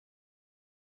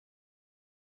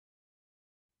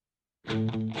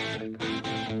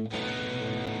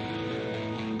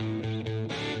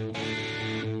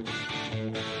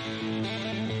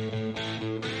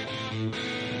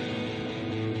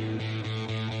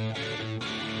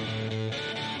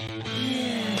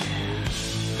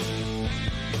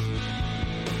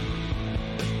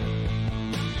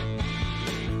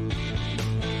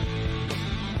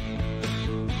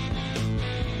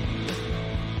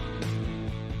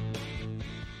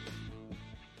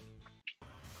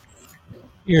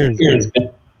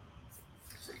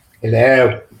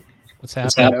Hello. What's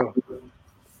happening?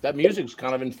 That music's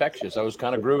kind of infectious. I was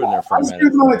kind of grooving there for I a was minute.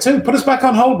 grooving on it too. Put us back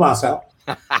on hold, Marcel.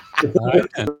 All right,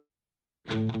 then.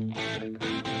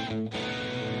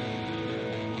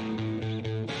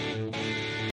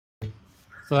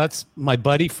 So that's my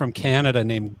buddy from Canada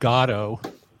named Gatto.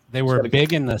 They were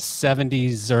big in the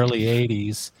 70s, early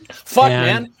 80s. Fuck,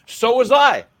 And- man. So was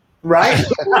I. Right?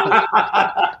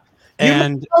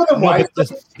 And know them, no, right? but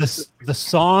the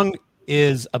song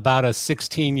is about a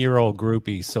 16-year-old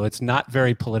groupie, so it's not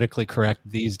very politically correct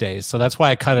these days. So that's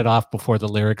why I cut it off before the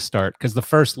lyrics start, because the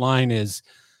first line is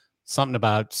something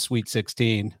about Sweet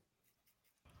 16.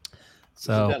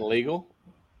 So Isn't that illegal?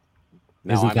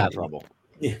 Now Isn't I'm that- in trouble.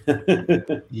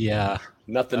 yeah,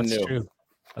 Nothing that's new. true.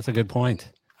 That's a good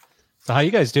point. So how you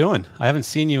guys doing? I haven't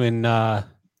seen you in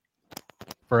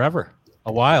forever,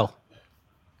 a while.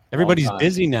 Everybody's time.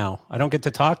 busy now. I don't get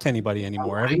to talk to anybody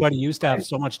anymore. Everybody used to have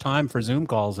so much time for Zoom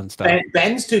calls and stuff.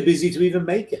 Ben's too busy to even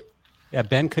make it. Yeah,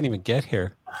 Ben couldn't even get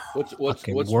here. What's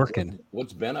working?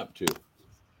 What's Ben up to?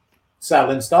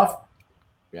 Selling stuff.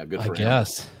 Yeah, good I for him.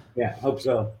 guess. Yeah, hope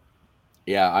so.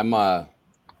 Yeah, I'm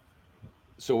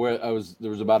so there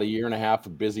was about a year and a half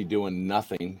of busy doing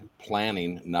nothing,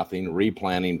 planning nothing,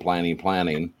 replanning,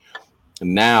 planning.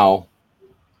 And now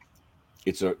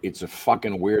it's a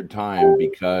fucking weird time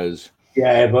because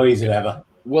Yeah, boys ever.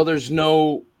 well, there's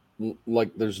no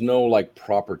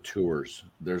proper tours.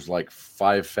 There's like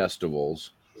 5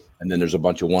 festivals, and then there's a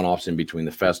bunch of one-offs in between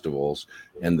the festivals,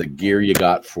 and the gear you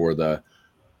got for the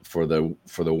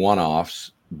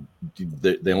one-offs,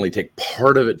 they only take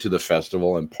part of it to the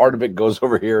festival and part of it goes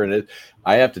over here. And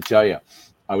I have to tell you,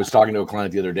 I was talking to a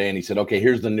client the other day and he said, okay,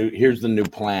 here's the new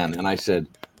plan. And I said,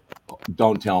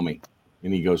 don't tell me.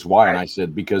 And he goes, why? And I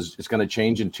said, because it's going to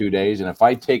change in 2 days. And if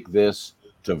I take this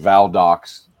to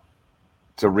Valdocs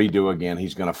to redo again,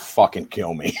 he's going to fucking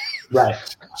kill me. Right.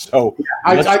 So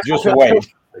let's just wait.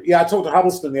 I talked to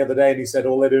Huddleston the other day and he said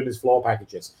all they're doing is floor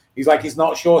packages. He's like, he's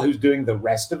not sure who's doing the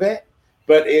rest of it,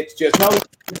 but it's just no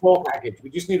floor package.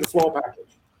 We just need a floor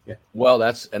package. Yeah. Well,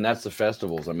 that's the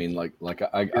festivals. I mean,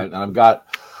 I've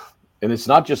got, and it's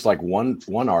not just like one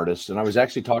artist. And I was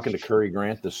actually talking to Curry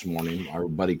Grant this morning, our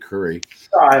buddy Curry.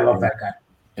 Oh, I love that guy.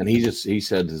 And he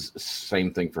said the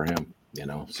same thing for him.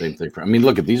 Same thing for. I mean,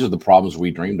 look, these are the problems we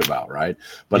dreamed about, right?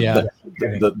 But Yeah.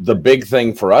 the big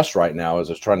thing for us right now is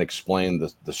trying to explain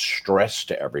the stress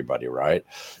to everybody, right?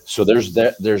 So there's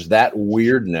that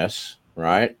weirdness,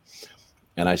 right?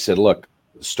 And I said, look,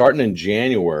 starting in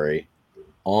January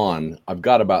on, I've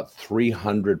got about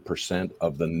 300%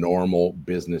 of the normal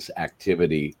business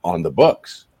activity on the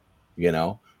books.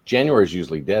 January is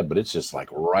usually dead, but it's just like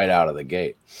right out of the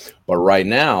gate. But right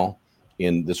now,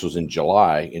 this was in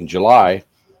July. In July,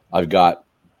 I've got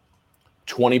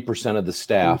 20% of the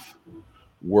staff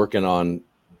working on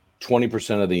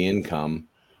 20% of the income,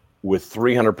 with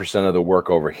 300% of the work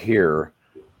over here.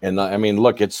 And I mean,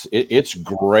 look, it's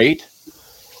great.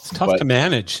 It's tough to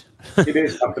manage. It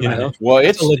is tough to manage. Well,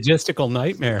 It's a logistical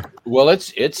nightmare. Well,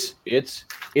 it's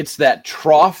that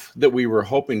trough that we were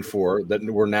hoping for that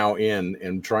we're now in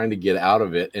and trying to get out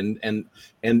of it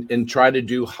and try to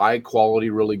do high quality,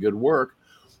 really good work.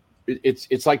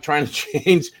 It's like trying to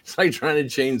change. It's like trying to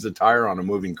change the tire on a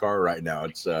moving car right now.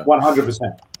 It's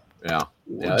 100%. Yeah.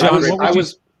 John,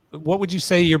 what would you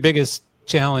say your biggest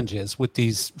challenge is with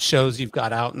these shows you've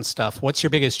got out and stuff? What's your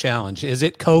biggest challenge? Is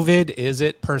it COVID? Is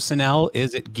it personnel?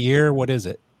 Is it gear? What is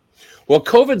it? Well,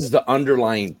 COVID's the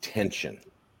underlying tension.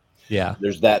 Yeah.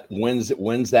 There's that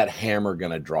when's that hammer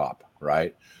going to drop,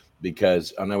 right?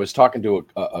 Because, and I was talking to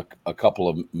a couple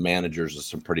of managers of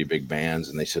some pretty big bands,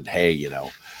 and they said, hey,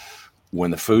 when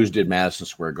the Foos did Madison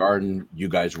Square Garden, you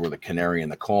guys were the canary in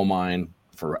the coal mine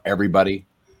for everybody.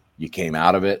 You came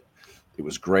out of it. It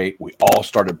was great. We all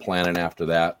started planning after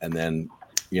that. And then,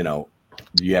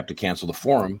 you have to cancel the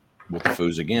forum with the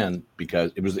Foos again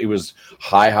because it was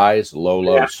high highs, low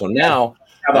lows. Yeah. So now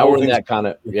we're in that kind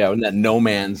of, in that no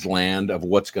man's land of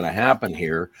what's going to happen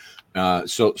here.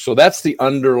 So that's the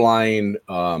underlying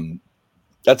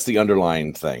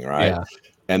thing, right? Yeah.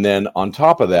 And then on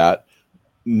top of that,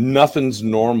 nothing's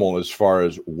normal as far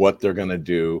as what they're going to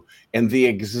do, and the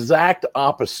exact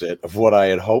opposite of what I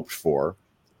had hoped for,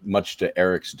 much to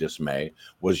Eric's dismay,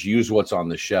 was use what's on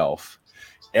the shelf.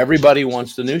 Everybody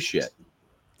wants the new shit.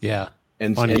 Yeah.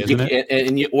 And Funny, isn't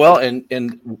it?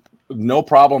 And no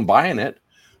problem buying it.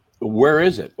 Where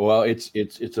is it? Well,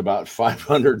 it's about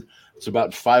 500. It's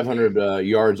about 500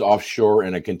 yards offshore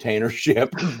in a container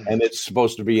ship, and it's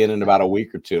supposed to be in about a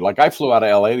week or two. Like, I flew out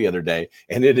of LA the other day,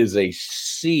 and it is a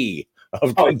sea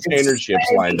of container ships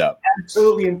lined up.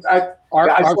 Absolutely. I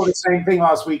saw the same thing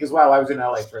last week as well. I was in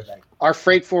LA for a day. Our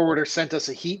freight forwarder sent us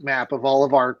a heat map of all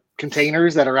of our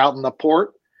containers that are out in the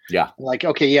port. Yeah. Like,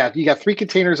 okay, yeah, you got 3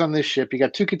 containers on this ship. You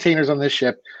got 2 containers on this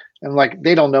ship. And like,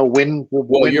 they don't know when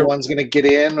one's going to get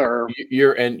in, or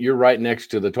you're right next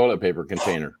to the toilet paper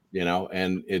container,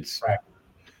 and it's right.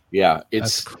 Yeah,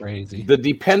 that's crazy. The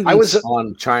dependence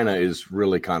on China is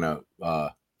really kind of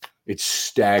it's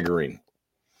staggering.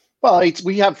 Well,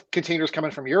 we have containers coming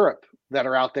from Europe that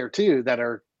are out there too, that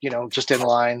are just in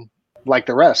line like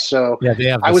the rest. So yeah, they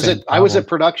have. I was at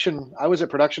production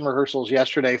rehearsals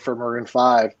yesterday for Maroon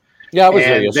 5. Yeah, I was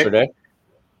there yesterday,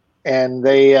 and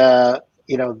they.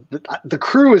 The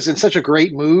crew is in such a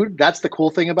great mood. That's the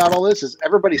cool thing about all this, is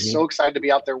everybody's so excited to be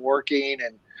out there working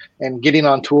and getting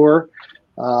on tour.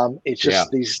 It's just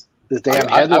the damn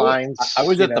headlines. I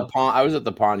was at the pond. I was at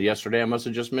the pond yesterday. I must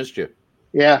have just missed you.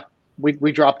 Yeah,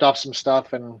 we dropped off some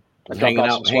stuff and hanging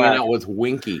out with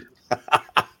Winky.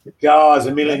 God, it's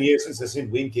a million years since I've seen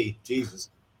Winky. Jesus,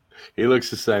 he looks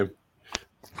the same.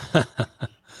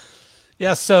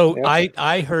 Yeah. So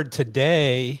I heard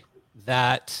today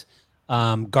that.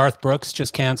 Garth Brooks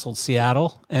just canceled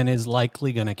Seattle and is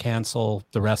likely going to cancel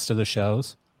the rest of the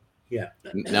shows. Yeah.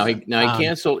 Now he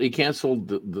canceled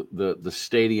the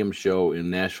stadium show in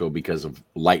Nashville because of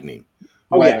lightning.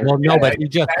 Oh yeah. Well, no, but he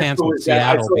just canceled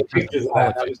Seattle.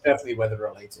 That was definitely weather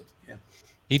related. Yeah.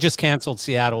 He just canceled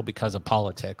Seattle because of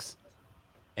politics,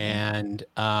 and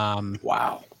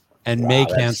may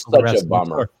cancel the rest of the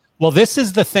tour. Well, this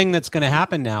is the thing that's going to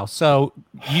happen now. So,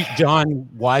 John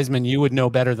Wiseman, you would know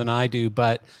better than I do,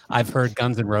 but I've heard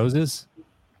Guns N' Roses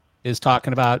is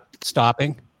talking about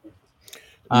stopping.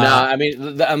 No, I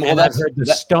mean, I've heard the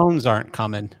Stones aren't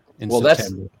coming in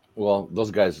September.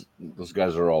 Those guys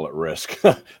are all at risk.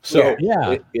 So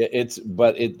yeah,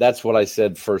 that's what I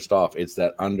said first off. It's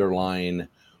that underlying,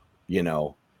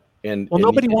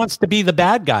 nobody wants to be the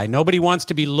bad guy. Nobody wants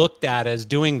to be looked at as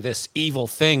doing this evil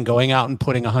thing, going out and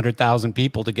putting 100,000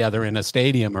 people together in a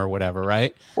stadium or whatever,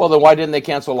 right? Well, then why didn't they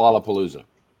cancel Lollapalooza?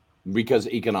 Because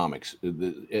economics.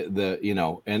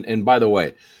 And by the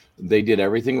way, they did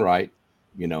everything right.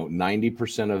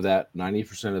 90% of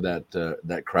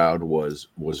that crowd was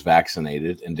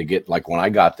vaccinated, and to get, like, when I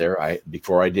got there,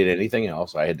 before I did anything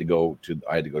else, I had to go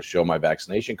show my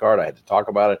vaccination card. I had to talk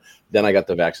about it. Then I got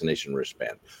the vaccination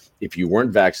wristband. If you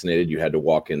weren't vaccinated, you had to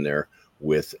walk in there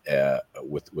with a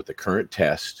current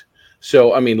test.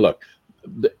 So, I mean, look,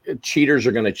 the cheaters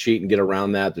are going to cheat and get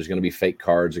around that. There's going to be fake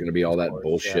cards. There's going to be all that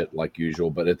bullshit like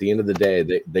usual. But at the end of the day,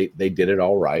 they did it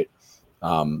all right.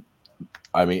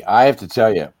 I mean, I have to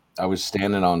tell you, I was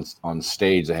standing on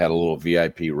stage. They had a little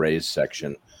VIP raised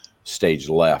section, stage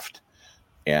left,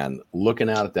 and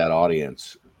looking out at that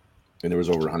audience. And there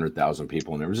was over 100,000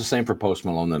 people, and it was the same for Post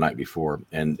Malone the night before,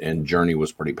 and Journey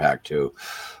was pretty packed too.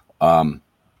 Look,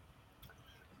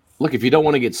 if you don't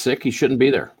want to get sick, you shouldn't be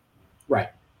there. Right.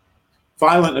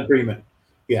 Violent agreement.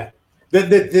 Yeah.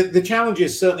 The challenge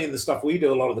is, certainly in the stuff we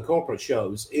do, a lot of the corporate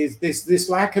shows, is this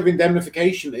lack of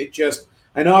indemnification.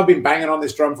 I know I've been banging on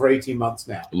this drum for 18 months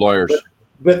now. Lawyers.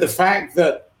 But the fact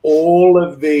that all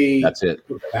of the... That's it.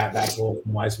 That's all.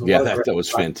 Yeah, that was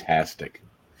fantastic.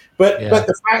 But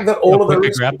the fact that all of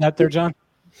the... grab that there, John?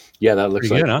 Yeah, that looks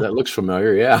good, that looks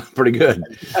familiar. Yeah, pretty good.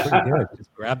 Pretty good.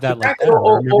 Just grab that like that.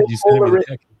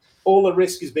 All the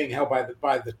risk is being held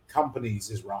by the companies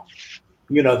is wrong.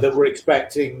 That we're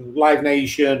expecting Live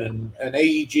Nation and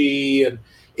AEG and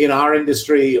in our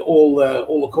industry, all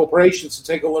the corporations to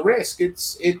take all the risk.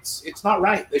 It's not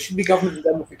right. There should be government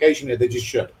indemnification here. They just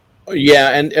should. Yeah,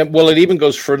 and well, it even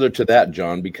goes further to that,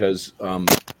 John, because I'm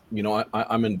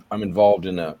involved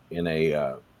in a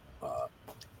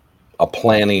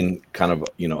planning kind of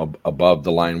above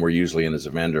the line we're usually in as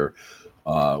a vendor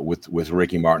with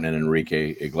Ricky Martin and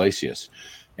Enrique Iglesias.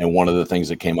 And one of the things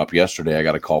that came up yesterday, I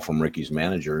got a call from Ricky's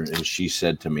manager, and she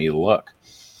said to me, "Look,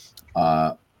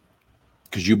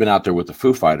 because you've been out there with the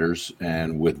Foo Fighters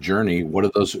and with Journey, what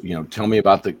are those? Tell me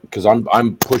about because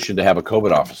I'm pushing to have a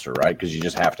COVID officer, right? Because you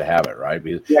just have to have it, right?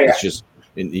 It's just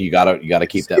you gotta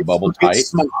keep that bubble tight.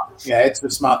 Smart. Yeah, it's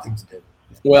the smart thing to do.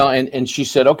 Well, and she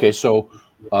said, okay, so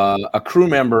a crew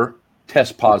member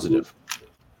tests positive.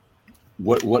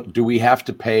 What do we have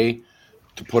to pay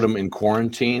to put them in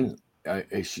quarantine?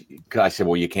 I said,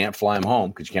 well, you can't fly them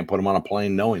home because you can't put them on a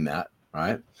plane knowing that,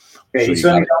 right? Yeah,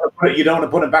 So you don't want to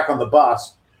put them back on the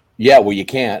bus. Yeah, well, you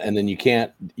can't, and then you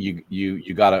can't. You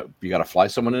gotta fly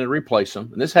someone in to replace them.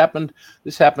 And this happened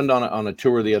on a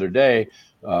tour the other day.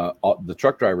 The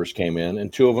truck drivers came in,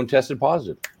 and 2 of them tested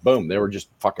positive. Boom, they were just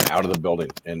fucking out of the building.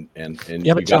 And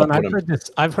yeah, but John,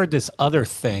 I've heard this other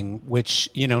thing, which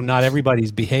not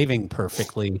everybody's behaving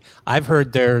perfectly. I've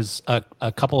heard there's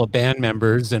a couple of band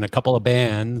members and a couple of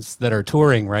bands that are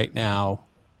touring right now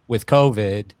with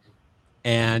COVID.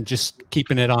 And just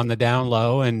keeping it on the down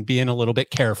low and being a little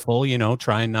bit careful,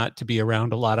 trying not to be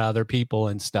around a lot of other people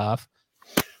and stuff.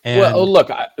 And well, look,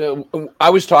 I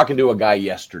was talking to a guy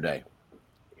yesterday,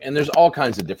 and there's all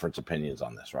kinds of different opinions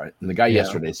on this, right? And the guy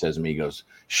yesterday says to me, he goes,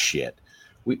 shit,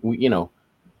 we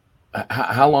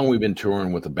how long we've been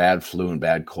touring with a bad flu and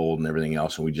bad cold and everything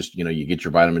else, and we just, you get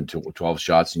your vitamin 12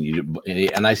 shots,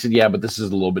 and I said, yeah, but this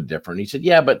is a little bit different. And he said,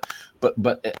 yeah, but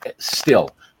still,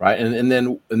 right? And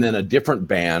then a different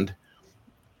band,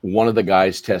 one of the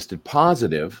guys tested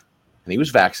positive, and he was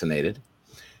vaccinated,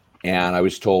 and I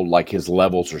was told like his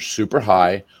levels are super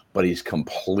high, but he's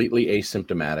completely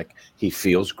asymptomatic. He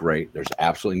feels great. There's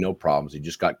absolutely no problems. He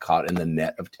just got caught in the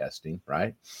net of testing,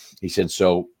 right? He said,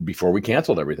 so before we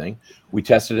canceled everything, we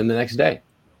tested him the next day.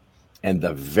 And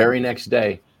the very next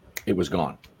day, it was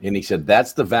gone. And he said,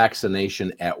 that's the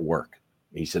vaccination at work.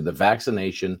 He said the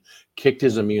vaccination kicked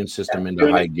his immune system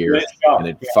into high gear, and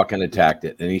it fucking attacked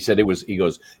it. And he said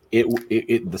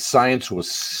the science was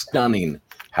stunning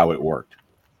how it worked.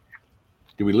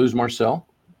 Did we lose Marcel?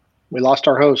 We lost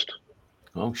our host.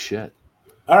 Oh, shit.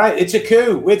 All right, it's a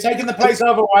coup. We're taking the place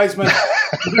over, Wiseman.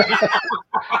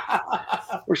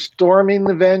 We're storming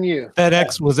the venue.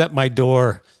 FedEx was at my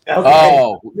door. Okay.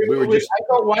 Oh, I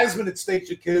thought Wiseman had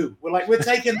staged a coup. We're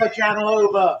taking the channel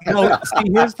over. No,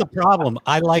 see, here's the problem.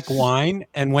 I like wine,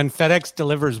 and when FedEx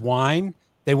delivers wine,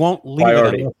 they won't leave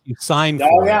it unless you sign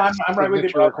for it. Yeah, I'm right with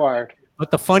you. Required. But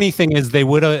the funny thing is, they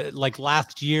would have, like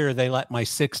last year, they let my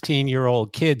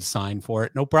 16-year-old kid sign for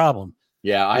it. No problem.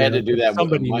 Yeah, I had to do that.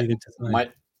 Somebody needed to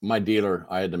sign. My dealer,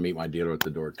 I had to meet my dealer at the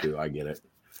door too. I get it.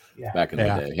 Yeah. Back in the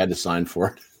day, I had to sign for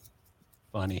it.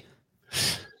 Funny.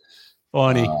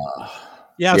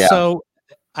 Yeah. So,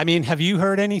 I mean, have you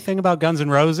heard anything about Guns N'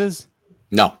 Roses?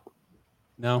 No,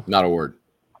 not a word.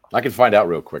 I can find out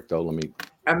real quick though. Let me.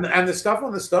 And the stuff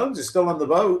on the Stones is still on the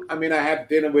boat. I mean, I had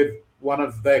dinner with one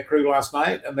of their crew last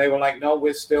night, and they were like, "No,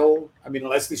 we're still." I mean,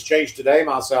 unless this changed today,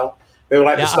 Marcel, they were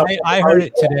like, yeah, I heard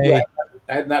it today.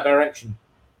 Head in that direction.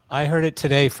 I heard it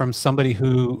today from somebody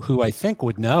who I think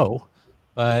would know,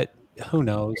 but who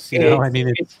knows? I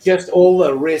mean, it's just all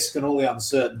the risk and all the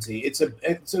uncertainty. It's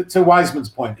to Wiseman's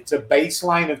point. It's a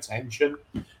baseline of tension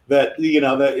that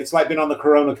that it's like being on the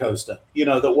Corona coaster.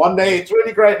 That one day it's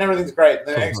really great and everything's great, and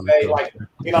the next day, like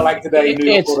today,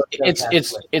 New York.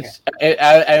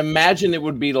 I imagine it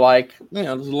would be like it's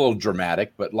a little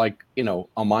dramatic, but like a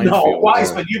minefield. No,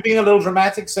 Wiseman, you being a little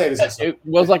dramatic, say this. It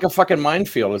was like a fucking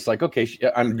minefield. It's like, okay,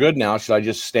 I'm good now. Should I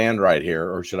just stand right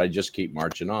here, or should I just keep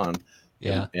marching on?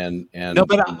 Yeah. And no,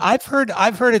 but I've heard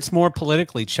it's more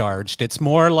politically charged. It's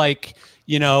more like,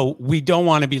 we don't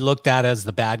want to be looked at as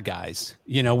the bad guys.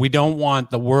 We don't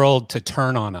want the world to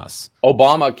turn on us.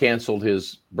 Obama canceled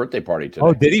his birthday party today.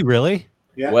 Oh, did he really?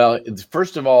 Yeah. Well,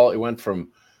 first of all, it went from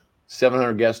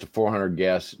 700 guests to 400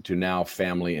 guests to now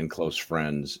family and close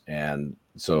friends. And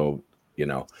so,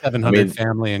 700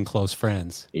 family and close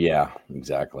friends. Yeah,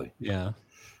 exactly. Yeah.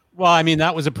 Well, I mean,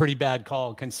 that was a pretty bad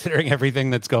call considering everything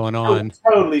that's going on.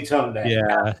 Totally toned down.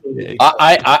 Yeah.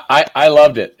 I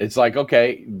loved it. It's like,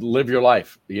 okay, live your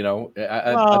life,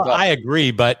 I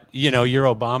agree, but you're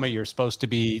Obama, you're supposed to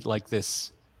be like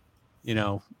this,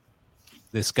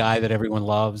 this guy that everyone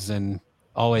loves and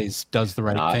always does the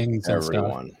right things.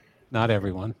 Not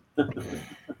everyone.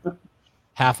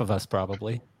 Half of us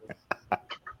probably.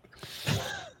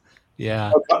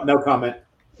 Yeah. No comment.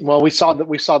 Well, we saw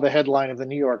the headline of the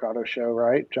New York Auto Show,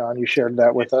 right, John? You shared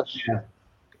that with us.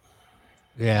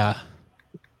 Yeah.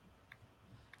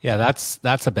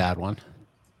 That's a bad one.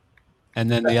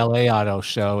 And then the LA Auto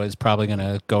Show is probably going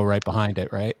to go right behind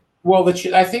it, right? Well,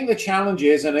 I think the challenge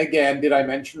is, and again, did I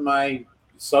mention my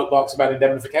soapbox about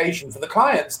indemnification for the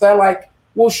clients? They're like,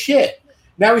 well, shit.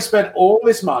 Now we spent all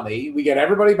this money. We get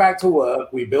everybody back to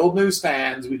work. We build new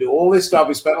stands. We do all this stuff.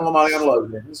 We spend all the money on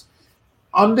load-ins.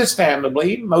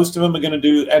 Understandably, most of them are going to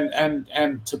do,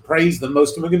 and to praise them, most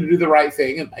of them are going to do the right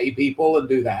thing and pay people and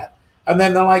do that. And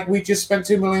then they're like, we just spent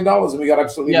 $2 million and we got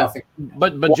absolutely nothing.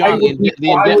 But John,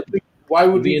 Why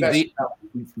would the, we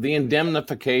invest? the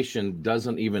indemnification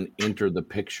doesn't even enter the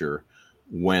picture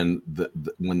when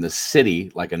the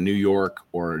city, like a New York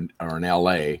or an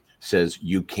LA, says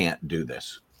you can't do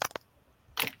this.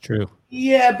 True.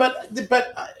 Yeah, but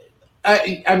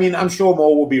I mean, I'm sure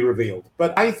more will be revealed.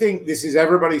 But I think this is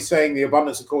everybody saying the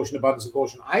abundance of caution, abundance of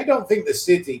caution. I don't think the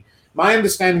city. My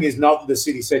understanding is not that the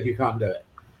city said you can't do it,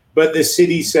 but the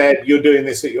city said you're doing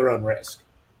this at your own risk.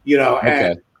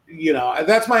 Okay. And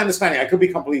that's my understanding. I could be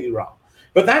completely wrong.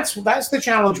 But that's the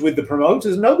challenge with the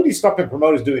promoters. Nobody's stopping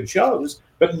promoters doing shows,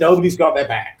 but nobody's got their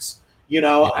backs.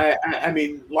 I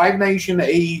mean, Live Nation,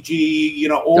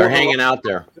 AEG, all they're hanging out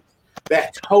there. They're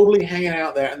totally hanging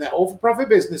out there, and they're all for-profit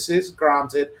businesses,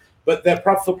 granted, but they're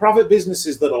for-profit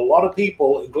businesses that a lot of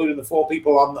people, including the 4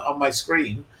 people on my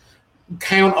screen,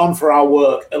 count on for our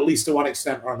work, at least to one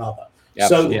extent or another.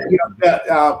 Absolutely.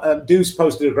 So, Deuce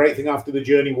posted a great thing after the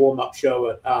Journey warm-up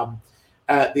show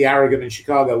at the Aragon in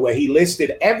Chicago, where he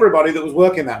listed everybody that was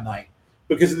working that night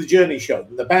because of the Journey show,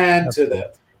 from the band to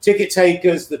the ticket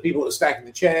takers, the people that are stacking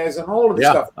the chairs, and all of this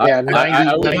stuff. I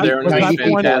was there, and it was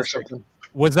fantastic.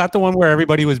 Was that the one where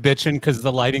everybody was bitching because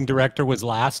the lighting director was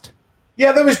last?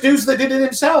 Yeah, there was Deuce that did it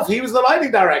himself. He was the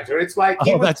lighting director. It's like,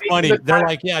 that's funny. They're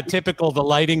like, yeah, typical. The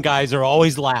lighting guys are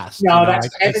always last. No, that's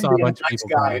Evan, a nice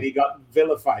guy, and he got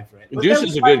vilified for it. Deuce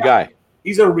is a good guy.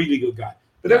 He's a really good guy.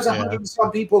 But there's 100 and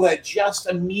some people that just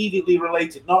immediately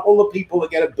related. Not all the people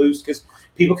that get a boost, because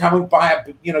people come and buy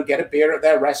get a beer at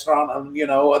their restaurant and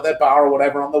at their bar or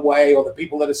whatever on the way, or the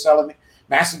people that are selling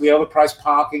massively overpriced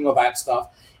parking or that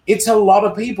stuff. It's a lot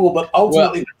of people, but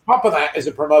ultimately, the top of that is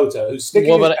a promoter who's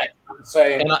sticking his neck and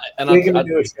saying, "We're going to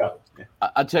do a show."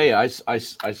 I'll tell you, I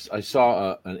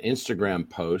saw an Instagram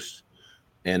post,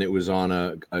 and it was on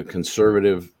a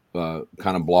conservative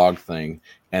kind of blog thing,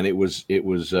 and it was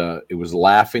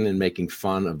laughing and making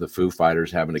fun of the Foo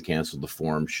Fighters having to cancel the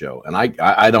Forum show. And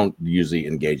I don't usually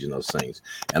engage in those things,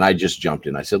 and I just jumped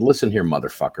in. I said, "Listen here,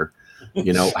 motherfucker.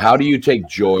 How do you take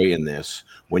joy in this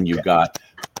when you've got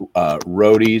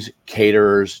roadies,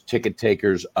 caterers, ticket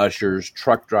takers, ushers,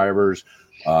 truck drivers?"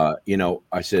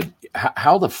 I said,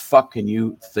 "How the fuck can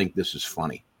you think this is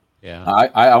funny?" Yeah,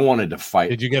 I wanted to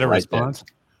fight. Did you get a response?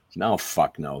 No,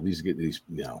 fuck no. These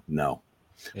no.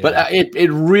 Yeah. But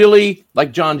it really,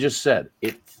 like John just said,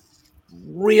 it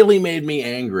really made me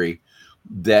angry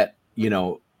that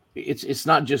it's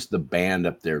not just the band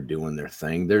up there doing their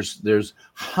thing. There's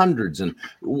hundreds. And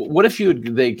what if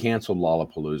they canceled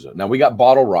Lollapalooza? Now we got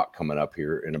Bottle Rock coming up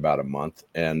here in about a month,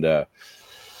 and I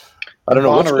don't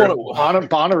know what's going on.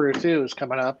 Bonnaroo too is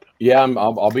coming up. Yeah,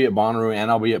 I'll be at Bonnaroo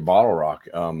and I'll be at Bottle Rock.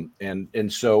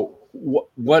 And so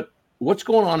what's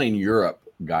going on in Europe,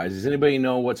 guys? Does anybody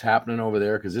know what's happening over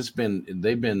there? Because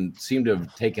they've seem to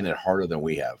have taken it harder than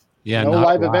we have. Yeah, no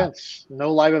live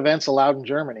events allowed in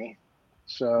Germany.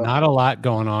 So not a lot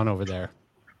going on over there.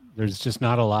 There's just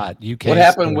not a lot. UK. What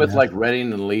happened with like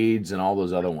Reading and Leeds and all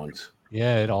those other ones?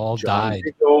 Yeah, it all died.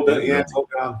 It's all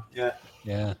gone. Yeah.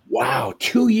 Yeah. Wow,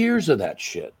 2 years of that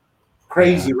shit.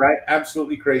 Crazy, right?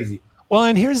 Absolutely crazy. Well,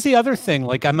 and here's the other thing.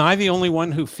 Like, am I the only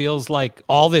one who feels like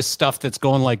all this stuff that's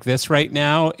going like this right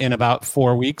now in about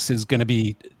 4 weeks is going to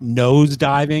be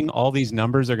nosediving? All these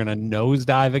numbers are going to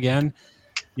nosedive again,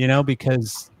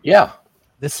 because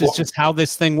this is just how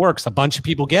this thing works. A bunch of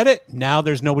people get it. Now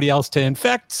there's nobody else to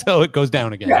infect, so it goes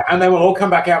down again. Yeah, and then we'll all come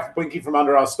back out blinking from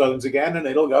under our stones again, and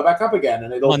it'll go back up again,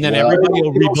 and and then everybody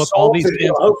will rebook all these.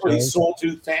 Hopefully,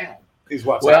 sawtooth down is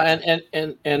what's happening.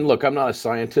 And look, I'm not a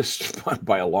scientist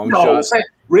by a long shot.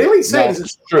 Really?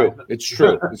 It's true. It's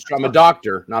true. I'm a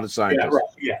doctor, not a scientist. Yeah, right.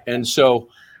 Yeah. And so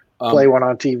play one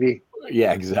on TV.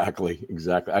 Yeah, exactly.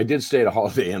 I did stay at a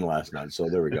Holiday Inn last night, so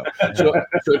there we go. So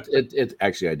it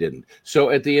actually I didn't.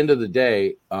 So at the end of the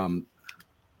day,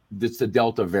 it's the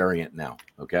Delta variant now.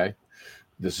 Okay,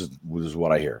 this is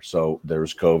what I hear. So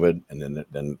there's COVID, and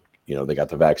then they got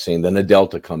the vaccine. Then the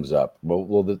Delta comes up.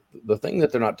 Well, the thing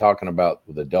that they're not talking about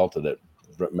with the Delta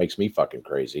that makes me fucking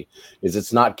crazy is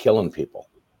it's not killing people.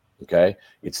 Okay,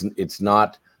 it's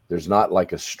not. There's not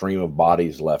like a stream of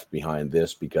bodies left behind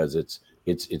this because it's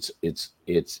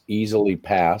easily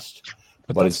passed,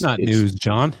 but it's not news,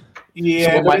 John.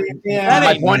 Yeah, so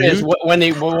my point is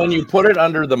when you put it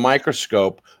under the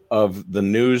microscope of the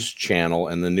news channel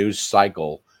and the news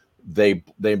cycle, they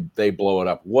blow it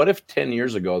up. What if 10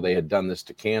 years ago they had done this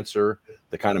to cancer,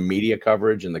 the kind of media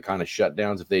coverage and the kind of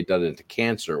shutdowns? If they'd done it to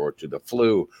cancer or to the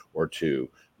flu or to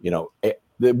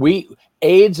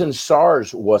AIDS and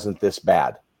SARS wasn't this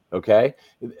bad, okay,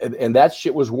 and that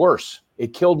shit was worse.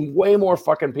 It killed way more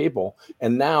fucking people,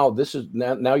 and now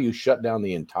now you shut down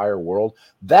the entire world.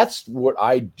 That's what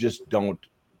I just don't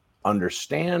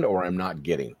understand or I'm not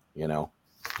getting,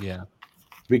 Yeah.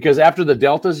 because after the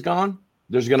Delta's gone,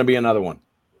 there's going to be another one.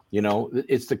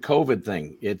 It's the COVID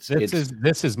thing.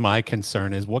 This is my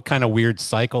concern, is what kind of weird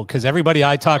cycle, because everybody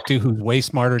I talk to who's way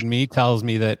smarter than me tells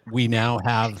me that we now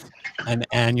have an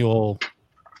annual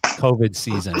COVID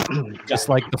season, just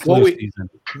like the flu season.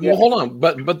 Well, hold on,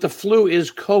 but the flu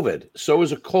is COVID, so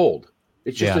is a cold.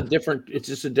 It's just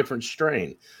a different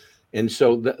strain, and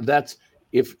so that's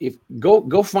if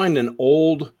go find an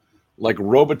old like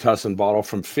Robitussin bottle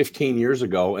from 15 years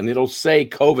ago, and it'll say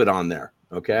COVID on there.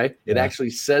 Okay, it actually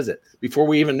says it before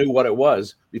we even knew what it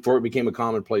was, before it became a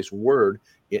commonplace word.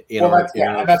 That's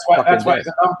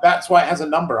why it has a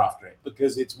number after it,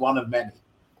 because it's one of many.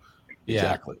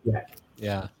 Exactly.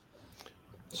 Yeah.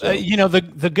 So,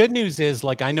 the good news is,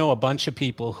 like, I know a bunch of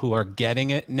people who are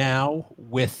getting it now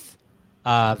with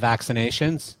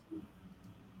vaccinations,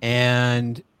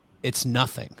 and it's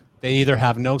nothing. They either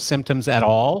have no symptoms at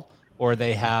all, or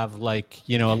they have a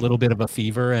little bit of a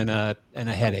fever and a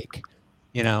headache.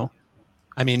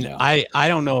 I mean, I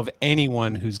don't know of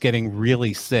anyone who's getting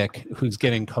really sick who's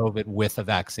getting COVID with a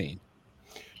vaccine,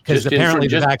 because apparently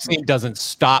the vaccine doesn't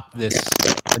stop this.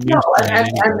 And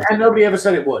nobody ever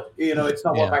said it would. It's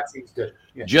not what vaccines do.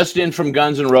 Yeah. Just in from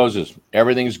Guns N' Roses.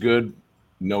 Everything's good.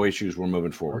 No issues. We're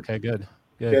moving forward. Okay, good.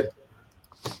 Yeah,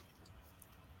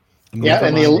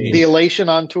 and the elation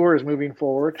on tour is moving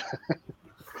forward.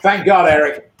 Thank God,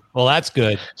 Eric. Well, that's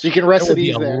good. So you can rest at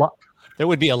ease there. There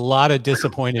would be a lot of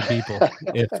disappointed people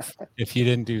if you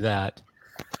didn't do that.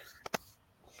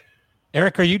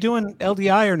 Eric, are you doing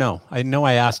LDI or no? I know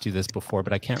I asked you this before,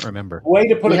 but I can't remember. Way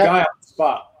to put a guy on the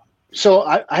spot. So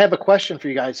I have a question for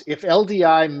you guys. If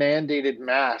LDI mandated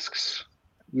masks,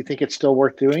 you think it's still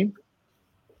worth doing?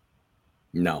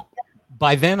 No.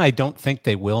 By then, I don't think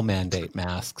they will mandate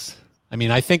masks. I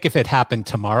mean, I think if it happened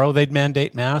tomorrow, they'd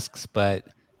mandate masks, but...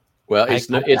 Well, it's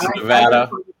Nevada.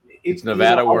 It's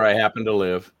Nevada where I happen to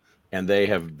live, and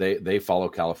they follow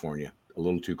California a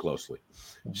little too closely.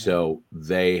 So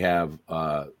they have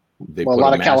a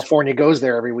lot of California goes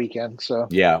there every weekend. So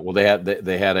yeah, well they had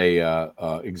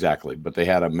exactly, but they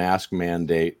had a mask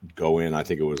mandate go in. I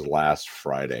think it was last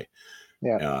Friday,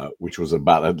 which was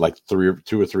about like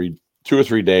 2 or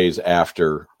 3 days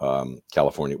after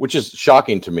California, which is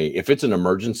shocking to me. If it's an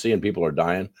emergency and people are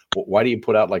dying, why do you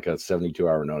put out like a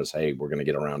 72-hour notice? Hey, we're going to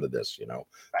get around to this.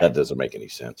 That doesn't make any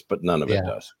sense, but none of it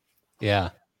does. Yeah.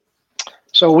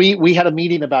 So we had a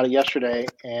meeting about it yesterday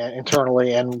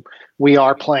internally, and we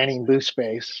are planning booth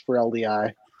space for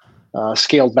LDI,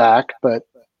 scaled back, but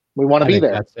we want to be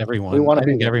there. That's everyone. I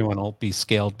think everyone will be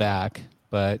scaled back,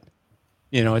 but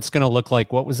it's going to look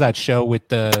like, what was that show with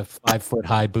the 5-foot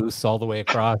high booths all the way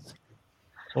across?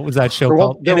 What was that show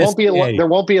called? There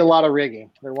won't be a lot of rigging.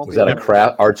 Was that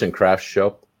a arts and crafts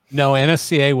show? No,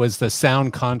 NSCA was the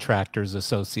Sound Contractors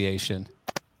Association.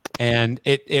 And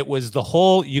it was the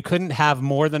whole, you couldn't have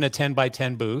more than a 10 by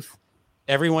 10 booth.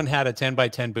 Everyone had a 10 by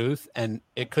 10 booth, and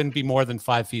it couldn't be more than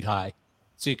 5 feet high.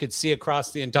 So you could see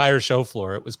across the entire show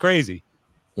floor. It was crazy.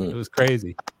 It was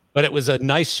crazy. But it was a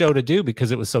nice show to do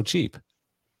because it was so cheap.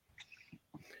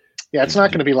 Yeah, it's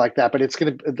not going to be like that, but it's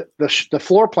going to, the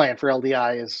floor plan for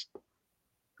LDI is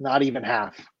not even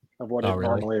half of what it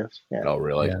normally is. Yeah. Oh,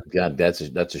 really? Yeah. God, that's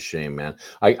a shame, man.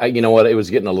 I you know what? It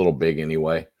was getting a little big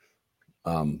anyway.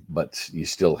 But you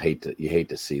still hate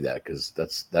to see that, because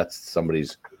that's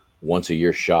somebody's once a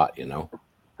year shot,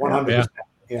 100%.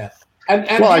 Yeah. And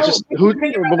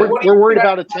we're worried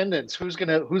about attendance. Who's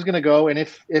gonna go? And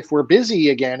if we're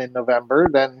busy again in November,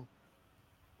 then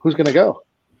who's gonna go?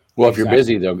 Well, if you're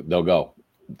busy, they'll go.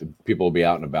 The people will be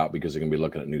out and about because they're gonna be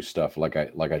looking at new stuff. Like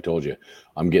I told you,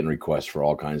 I'm getting requests for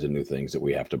all kinds of new things that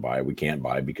we have to buy. We can't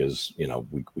buy because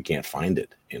we can't find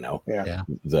it. Yeah.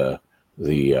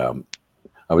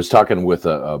 I was talking with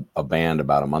a band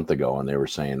about a month ago, and they were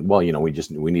saying, well,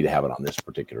 we need to have it on this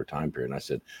particular time period.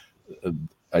 And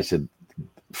I said,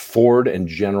 Ford and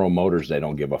General Motors, they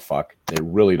don't give a fuck. They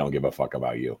really don't give a fuck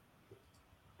about you.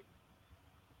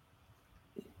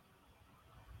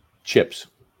 Chips.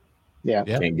 Yeah.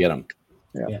 Can't get them.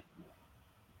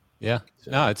 Yeah.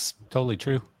 No, it's totally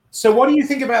true. So what do you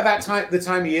think about the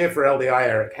time of year for LDI,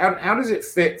 Eric? How does it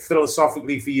fit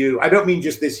philosophically for you? I don't mean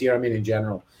just this year. I mean in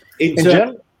general. In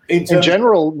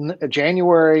general,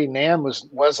 January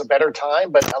NAMM was a better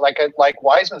time, but like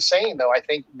Wiseman's saying, though, I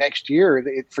think next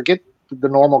year, forget the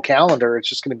normal calendar. It's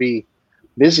just going to be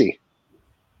busy.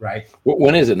 Right.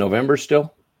 When is it? November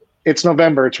still? It's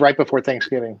November. It's right before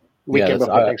Thanksgiving. Weekend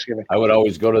before Thanksgiving. I would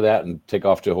always go to that and take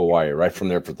off to Hawaii right from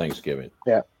there for Thanksgiving.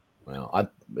 Yeah.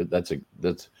 Well, that's a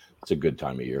good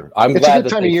time of year. It's a good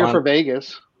time of year for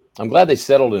Vegas. I'm glad they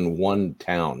settled in one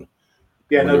town.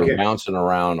 Yeah, They no were kidding. bouncing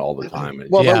around all the time.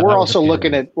 Well, Yeah, but we're that was also a good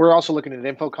looking one.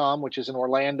 at Infocom, which is in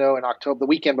Orlando in October, the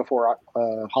weekend before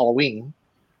Halloween,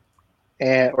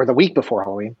 or the week before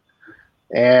Halloween,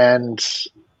 and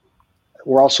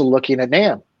we're also looking at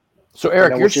NAMM. So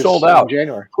Eric, you're which is sold in out.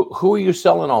 January. Who are you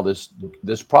selling all this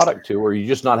product to, or you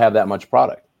just not have that much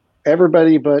product?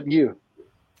 Everybody but you.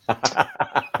 Touche.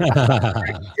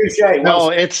 No, Well,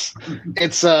 it's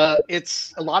a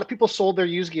lot of people sold their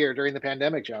used gear during the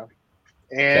pandemic, John.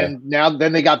 And now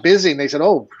then they got busy and they said,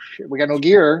 "Oh, shit, we got no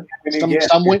gear."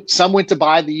 Some went to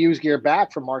buy the used gear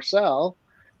back from Marcel,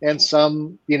 and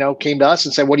some, came to us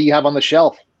and said, "What do you have on the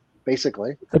shelf?"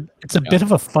 Basically. It's a bit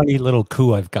of a funny little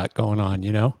coup I've got going on,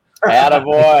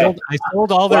 Attaboy. I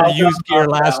sold all their Well done, used gear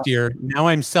well last done. year. Now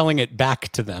I'm selling it back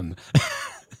to them.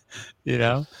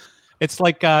 It's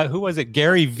like who was it?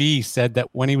 Gary V said that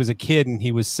when he was a kid and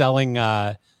he was selling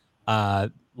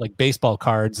like baseball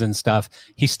cards and stuff,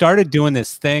 he started doing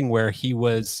this thing where he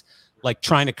was like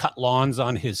trying to cut lawns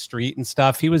on his street and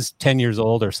stuff. He was 10 years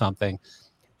old or something.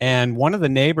 And one of the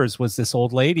neighbors was this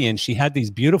old lady, and she had these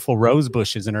beautiful rose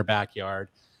bushes in her backyard.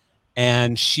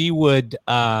 And she would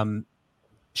pay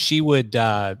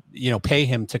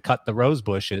him to cut the rose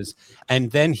bushes,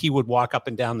 and then he would walk up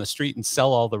and down the street and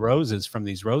sell all the roses from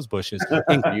these rose bushes,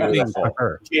 including to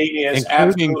her. Genius.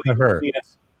 Including to her.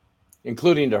 Genius.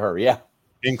 Including to her, yeah.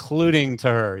 Including to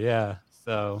her, yeah.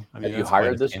 So I mean, Have you that's quite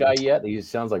hired a this scandal. guy yet? He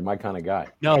sounds like my kind of guy.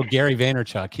 No, Gary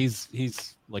Vaynerchuk.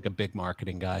 He's like a big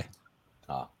marketing guy.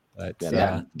 Ah. But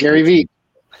Yeah, Gary V.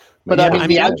 But Yeah, I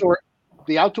mean,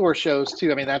 the outdoor shows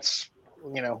too. I mean, that's,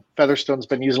 Featherstone's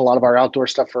been using a lot of our outdoor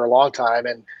stuff for a long time,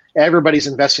 and everybody's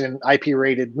investing in IP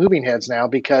rated moving heads now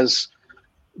because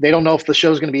they don't know if the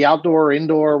show's going to be outdoor or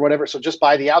indoor or whatever. So just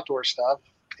buy the outdoor stuff,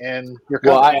 and you're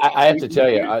Well, covered. I have to tell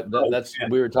you,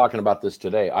 we were talking about this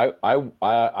today. I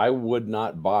would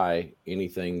not buy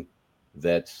anything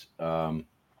that's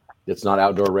not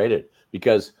outdoor rated,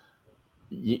 because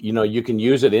you can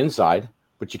use it inside,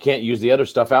 but you can't use the other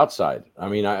stuff outside. I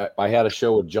mean, I had a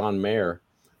show with John Mayer.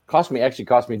 Cost me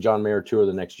John Mayer tour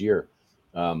the next year.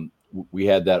 We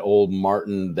had that old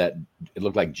Martin that it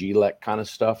looked like Gillette kind of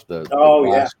stuff. The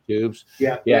glass tubes.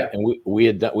 Yeah. And we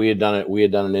had done it. We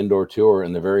had done an indoor tour,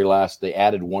 and the very last they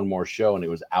added one more show, and it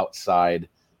was outside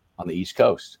on the East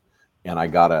Coast. And I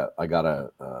got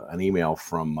an email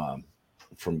from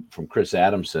Chris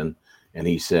Adamson, and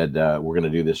he said, we're going to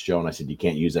do this show. And I said, you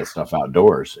can't use that stuff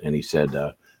outdoors. And he said,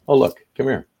 oh, look, come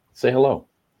here, say hello.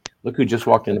 Look who just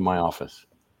walked into my office.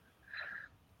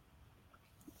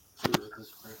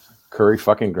 Curry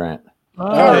fucking Grant.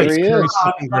 Oh, there it's he Curry is.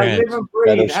 fucking Grant.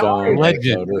 Featherstone,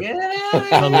 Legend.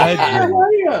 Yeah, The legend. how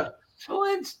are you?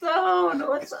 Flintstone,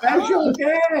 what's Special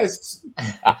guests.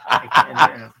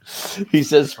 He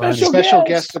says Special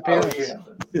guest appearance.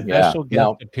 Yeah, Special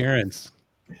guest appearance.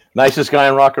 nicest guy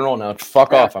in rock and roll. Now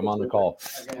fuck off. I'm on the call.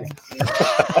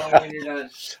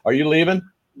 Are you leaving?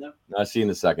 No. I'll see you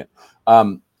in a second.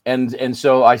 And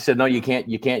so I said, no, you can't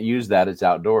use that. It's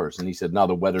outdoors. And he said, no,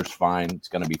 the weather's fine. It's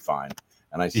going to be fine.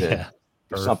 And I said,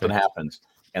 if something happens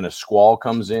and a squall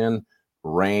comes in,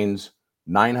 rains,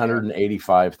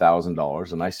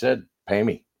 $985,000. And I said, pay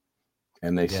me.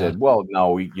 And they said, well,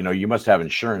 no, you must have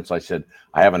insurance. I said,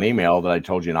 I have an email that I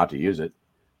told you not to use it.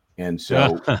 And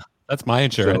so that's my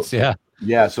insurance. Yeah.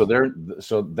 So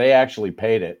they actually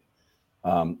paid it.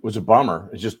 It was a bummer.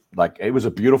 It's just like, it was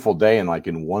a beautiful day in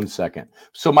 1 second.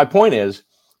 So my point is,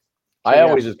 I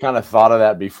always just kind of thought of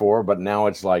that before, but now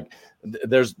it's like,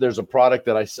 there's a product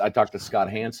that I talked to Scott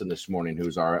Hansen this morning,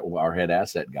 who's our head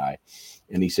asset guy.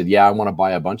 And he said, yeah, I want to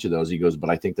buy a bunch of those. He goes, but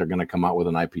I think they're going to come out with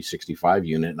an IP65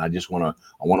 unit. And I just want to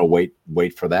wait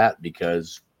for that,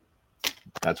 because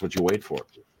that's what you wait for.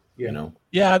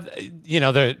 Yeah,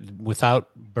 without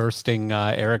bursting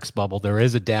Eric's bubble, there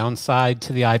is a downside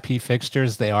to the IP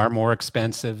fixtures. They are more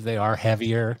expensive. They are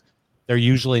heavier. They're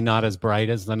usually not as bright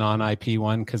as the non-IP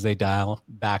one because they dial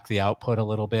back the output a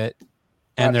little bit,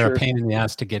 and they're a pain in the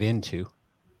ass to get into.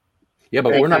 Yeah,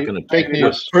 but we're not going to fake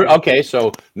news. Okay,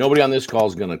 so nobody on this call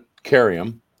is going to carry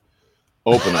them,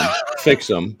 open them, fix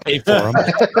them, Pay for them, or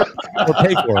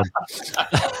pay for them.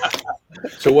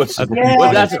 So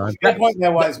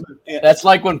that's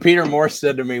like when Peter Morse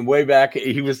said to me way back.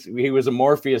 He was a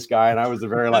Morpheus guy, and I was the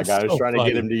very guy. I was trying to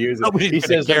get him to use it. He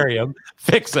says, "Carry him,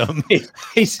 fix them."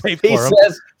 He says,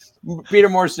 Peter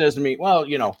Morse says to me, "Well,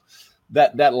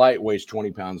 that light weighs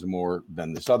 20 pounds more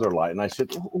than this other light." And I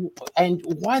said, "And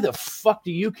why the fuck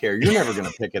do you care? You're never going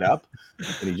to pick it up."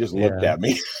 And he just looked at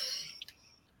me.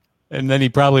 And then he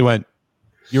probably went,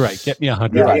 "You're right. Get me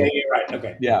 100." Yeah, you're right.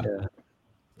 Okay. Yeah.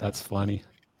 That's funny.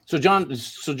 So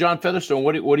John Featherstone,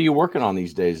 what are you working on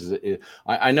these days?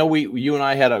 I know you and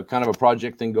I had a kind of a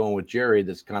project thing going with Jerry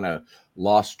that's kind of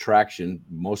lost traction,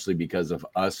 mostly because of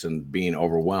us and being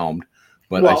overwhelmed.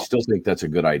 But I still think that's a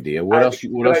good idea. What else?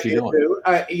 What else are you doing?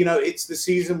 It's the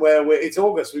season where it's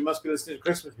August. We must be listening to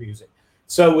Christmas music.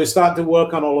 So we're starting to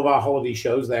work on all of our holiday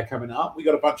shows. They're coming up. We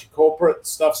got a bunch of corporate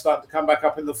stuff starting to come back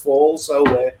up in the fall. So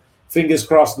we're fingers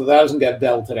crossed that doesn't get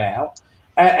delted out.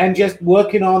 And just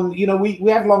working on,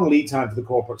 we have long lead time for the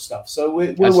corporate stuff. So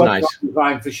we're working on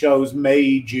design for shows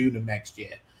May, June of next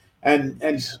year. And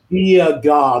dear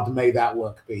God, may that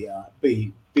work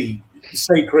be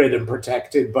sacred and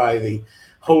protected by the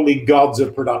holy gods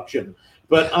of production.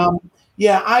 But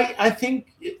I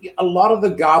think a lot of the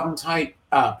garden type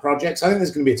projects, I think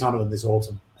there's going to be a ton of them this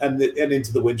autumn and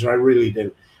into the winter. I really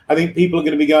do. I think people are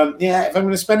going to be going, if I'm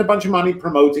going to spend a bunch of money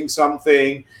promoting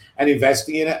something and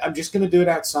investing in it, I'm just going to do it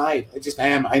outside. I just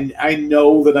am. I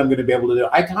know that I'm going to be able to do it.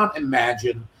 I can't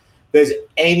imagine there's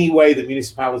any way that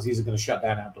municipalities are going to shut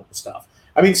down outdoor stuff.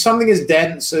 I mean, something as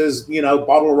dense as,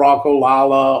 Bottle Rock or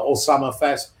Lala or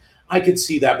Summerfest, I could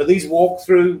see that. But these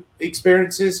walkthrough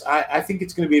experiences, I think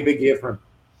it's going to be a big year for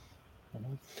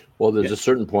them. Well, there's a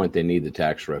certain point they need the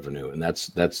tax revenue, and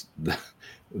that's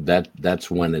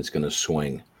when it's going to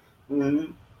swing.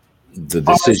 Mm-hmm. The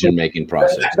decision-making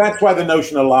process. That's why the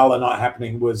notion of Lala not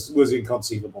happening was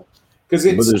inconceivable, because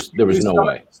there was no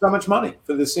way. So much money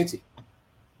for the city.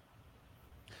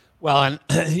 Well, and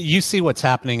you see what's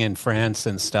happening in France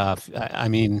and stuff. I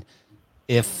mean,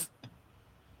 if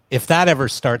that ever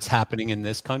starts happening in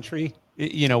this country,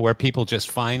 where people just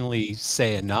finally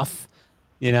say enough,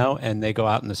 and they go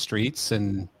out in the streets,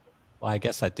 and I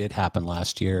guess that did happen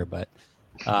last year, but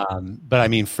I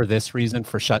mean, for this reason,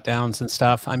 for shutdowns and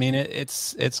stuff, I mean,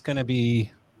 it's going to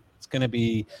be,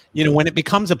 when it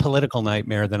becomes a political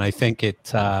nightmare, then I think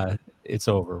it's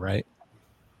over, right?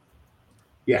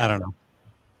 Yeah. I don't know.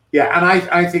 Yeah. And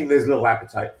I think there's little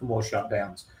appetite for more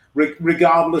shutdowns,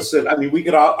 regardless of, I mean, we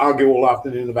could argue all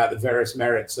afternoon about the various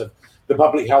merits of the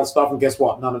public health stuff. And guess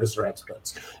what? None of us are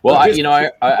experts. Well,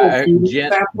 Jen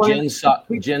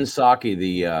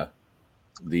Psaki,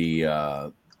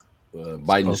 the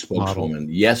Biden spokeswoman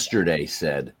yesterday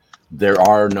said there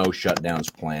are no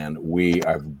shutdowns planned. We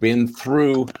have been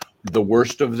through the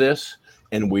worst of this,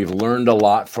 and we've learned a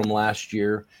lot from last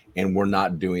year, and we're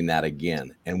not doing that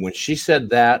again. And when she said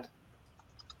that,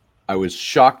 I was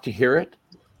shocked to hear it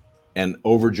and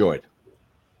overjoyed,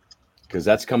 because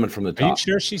that's coming from the top. Are you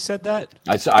sure she said that?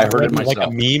 I heard it myself. Like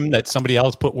a meme that somebody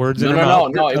else put words in her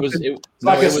mouth? No. It was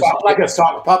like a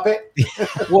sock puppet.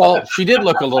 Well, she did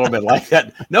look a little bit like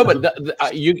that. No,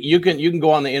 but you can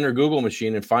go on the inner Google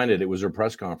machine and find it. It was her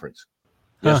press conference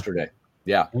yesterday.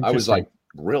 Yeah, I was like,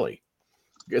 really?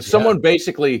 Someone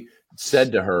basically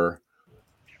said to her,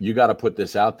 "You got to put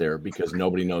this out there because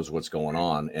nobody knows what's going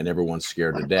on and everyone's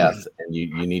scared to death, and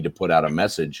you need to put out a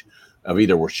message of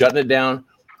either we're shutting it down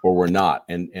or we're not."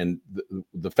 And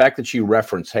the fact that she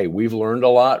referenced, hey, we've learned a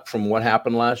lot from what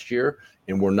happened last year,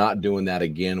 and we're not doing that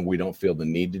again. We don't feel the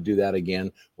need to do that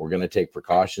again. We're going to take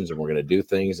precautions, and we're going to do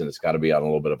things, and it's got to be on a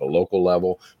little bit of a local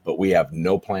level, but we have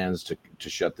no plans to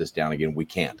shut this down again. We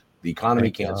can't. The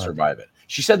economy can't survive it.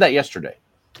 She said that yesterday.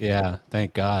 Yeah,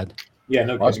 thank God. Yeah,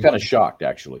 no, I was kind of shocked,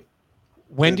 actually.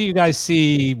 When do you guys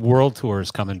see world tours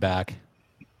coming back?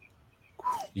 A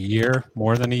year?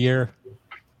 More than a year?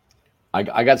 I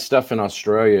got stuff in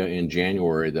Australia in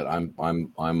January that I'm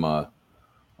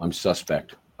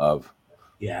suspect of.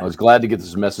 Yeah, I was glad to get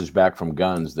this message back from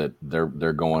Guns that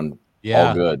they're going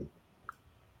all good.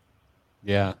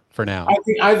 Yeah, for now.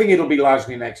 I think it'll be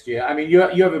largely next year. I mean, you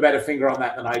have a better finger on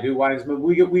that than I do, Wiseman.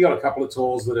 We got a couple of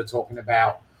tours that are talking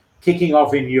about kicking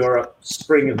off in Europe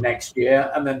spring of next year,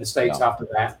 and then the States after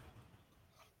that.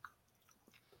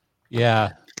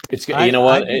 Yeah, it's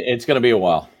it's going to be a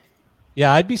while.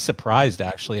 Yeah, I'd be surprised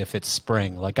actually if it's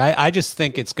spring. Like I just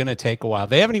think it's going to take a while.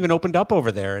 They haven't even opened up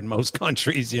over there in most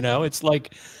countries. It's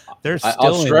like they're still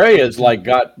Australia's like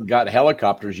got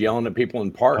helicopters yelling at people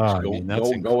in parks.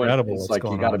 That's incredible. It's like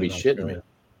you got to be shitting me.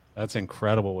 That's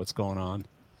incredible what's going on.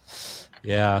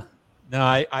 Yeah, no,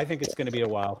 I think it's going to be a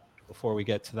while before we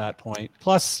get to that point.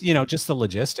 Plus, just the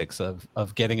logistics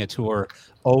of getting a tour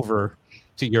over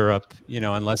to Europe.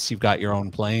 Unless you've got your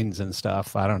own planes and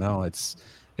stuff. I don't know. It's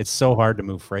so hard to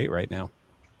move freight right now.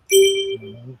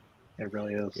 It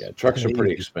really is. Yeah, trucks are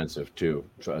pretty expensive too.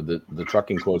 The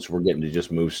trucking quotes we're getting to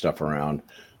just move stuff around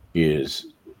is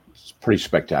pretty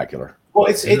spectacular. Well,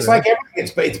 it's like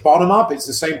everything. It's bottom up. It's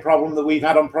the same problem that we've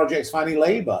had on projects finding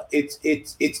labor.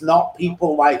 It's not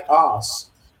people like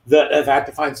us that have had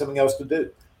to find something else to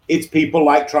do. It's people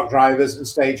like truck drivers and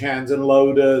stagehands and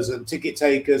loaders and ticket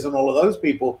takers and all of those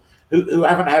people who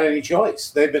haven't had any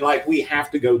choice. They've been like, we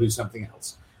have to go do something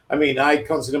else. I mean, I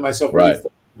consider myself really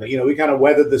fortunate. You know, we kind of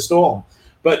weathered the storm,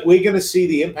 but we're going to see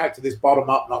the impact of this bottom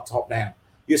up, not top down.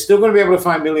 You're still going to be able to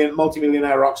find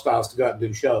multi-millionaire rock stars to go out and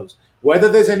do shows. Whether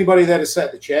there's anybody there to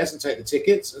set the chairs and take the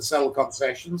tickets and sell the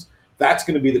concessions, that's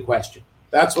going to be the question.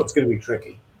 That's what's going to be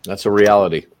tricky. That's a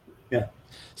reality. Yeah.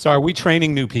 So are we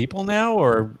training new people now,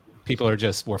 or people are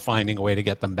just, we're finding a way to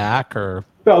get them back, or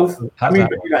both? I mean,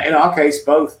 in our case,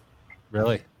 both.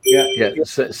 Really? Yeah.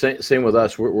 Same with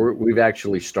us. We've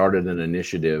actually started an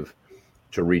initiative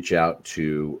to reach out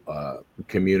to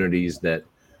communities that,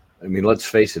 I mean, let's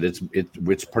face it,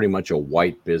 it's pretty much a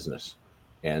white business,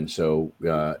 and so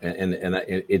and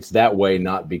it's that way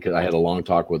not because I had a long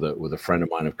talk with a friend of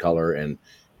mine of color, and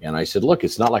I said, look,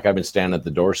 it's not like I've been standing at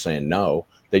the door saying no.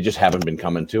 They just haven't been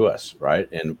coming to us, right?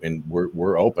 And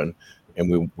we're open,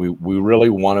 and we really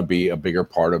want to be a bigger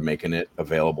part of making it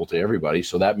available to everybody.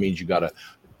 So that means you got to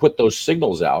put those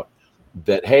signals out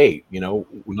that, hey, you know,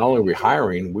 not only are we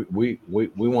hiring, we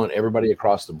want everybody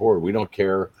across the board. We don't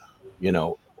care, you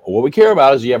know, what we care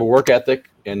about is you have a work ethic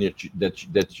and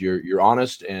that you're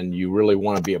honest and you really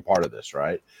want to be a part of this,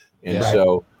 right? And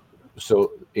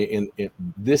so in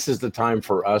this is the time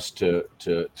for us to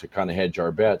kind of hedge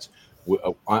our bets.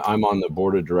 I'm on the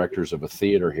board of directors of a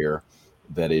theater here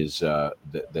that is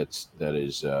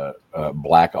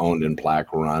black owned and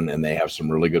black run, and they have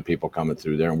some really good people coming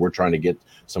through there, and we're trying to get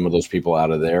some of those people out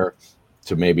of there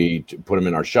to maybe to put them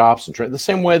in our shops and train the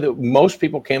same way that most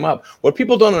people came up. What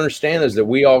people don't understand is that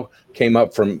we all came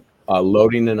up from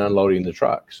loading and unloading the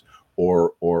trucks,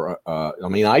 or I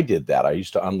mean, I did that. I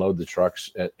used to unload the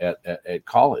trucks at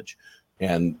college,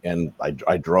 and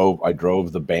I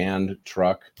drove the band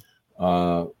truck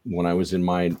when I was in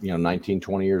my 19,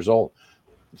 20 years old.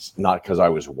 It's not because I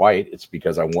was white. It's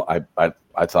because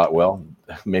I thought, well,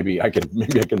 maybe I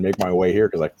can make my way here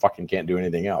because I fucking can't do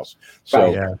anything else.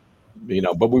 So,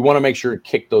 but we want to make sure to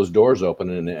kick those doors open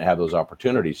and have those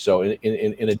opportunities. So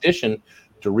in addition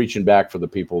to reaching back for the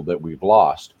people that we've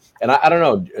lost, and I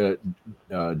don't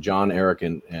know, John, Eric,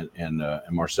 and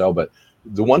Marcel, but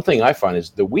the one thing I find is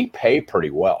that we pay pretty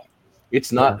well.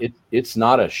 It's not it's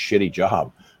not a shitty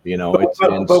job.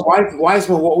 But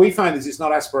Wiseman, what we find is it's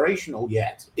not aspirational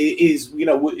yet. It is,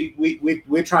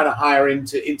 we're trying to hire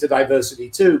into diversity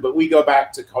too, but we go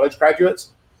back to college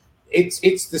graduates.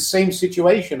 It's the same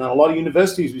situation. And a lot of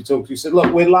universities we talked to said,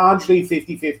 look, we're largely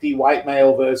 50-50 white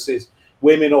male versus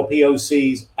women or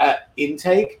POCs at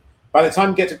intake. By the time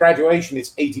you get to graduation,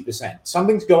 it's 80%.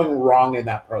 Something's going wrong in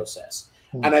that process.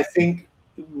 Mm-hmm. And I think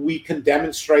we can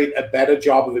demonstrate a better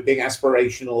job of it being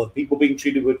aspirational, of people being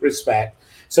treated with respect.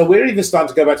 So we're even starting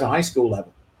to go back to high school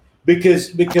level because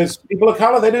people of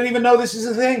color, they don't even know this is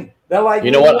a thing. They're like,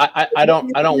 you know what? I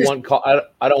don't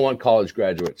want college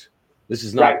graduates. This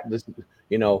is not right. This.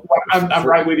 I'm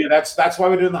right with you. That's why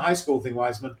we're doing the high school thing,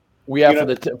 Wiseman. We have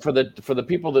for the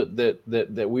people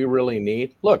that we really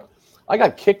need. Look, I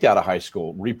got kicked out of high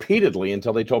school repeatedly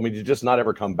until they told me to just not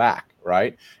ever come back.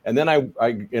 Right, and then I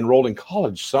enrolled in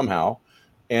college somehow,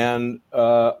 and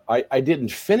I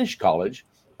didn't finish college.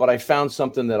 But I found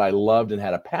something that I loved and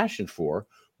had a passion for,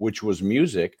 which was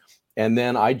music. And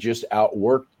then I just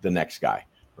outworked the next guy,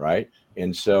 right?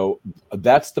 And so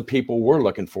that's the people we're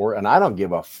looking for. And I don't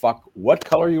give a fuck what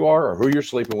color you are or who you're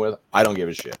sleeping with. I don't give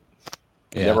a shit.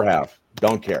 Yeah. Never have.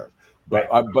 Don't care. But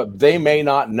but they may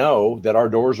not know that our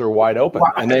doors are wide open,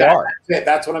 and they are.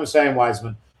 That's what I'm saying,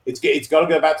 Wiseman. It's got to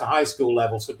go back to high school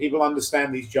level so people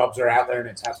understand these jobs are out there and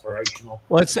it's aspirational.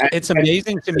 Well, it's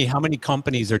amazing to me how many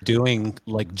companies are doing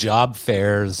like job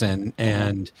fairs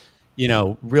and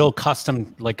real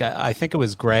custom. Like I think it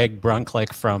was Greg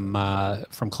Brunklick from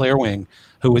Clearwing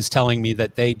who was telling me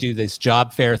that they do this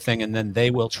job fair thing and then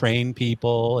they will train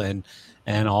people and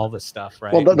all this stuff,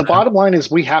 right? Well, the bottom line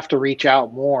is we have to reach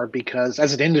out more because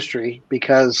as an industry,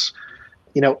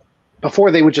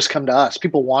 before they would just come to us.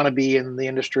 People want to be in the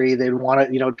industry. They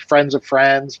want to, friends of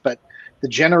friends. But the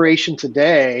generation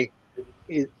today,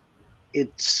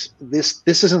 this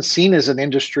isn't seen as an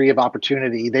industry of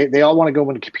opportunity. They all want to go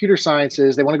into computer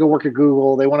sciences. They want to go work at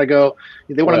Google. They want to go.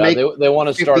 They want to make. They want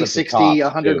to 50, start at 60, the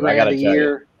top, 100 grand a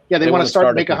year. Yeah, they want to start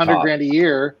to make 100 grand a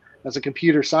year as a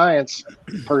computer science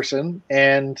person,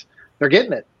 and they're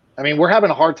getting it. I mean, we're having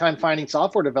a hard time finding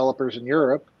software developers in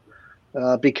Europe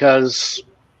because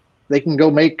they can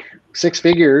go make six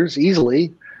figures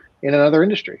easily in another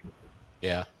industry.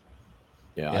 Yeah.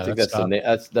 Yeah, Yeah, I think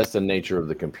that's that's the nature of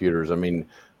the computers. I mean,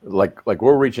 like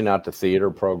we're reaching out to theater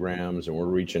programs, and we're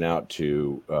reaching out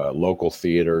to local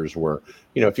theaters where,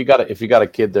 if you got a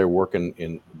kid there working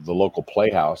in the local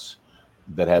playhouse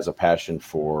that has a passion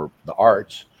for the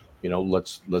arts,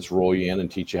 let's roll you in and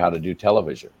teach you how to do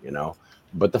television.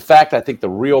 But I think the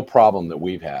real problem that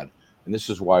we've had, and this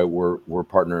is why we're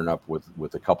partnering up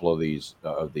with a couple of these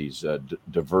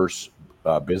diverse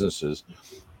businesses,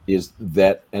 is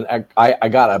that, and I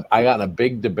got in a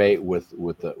big debate with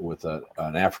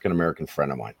an African American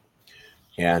friend of mine,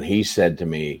 and he said to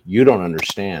me, "You don't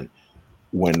understand.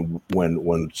 When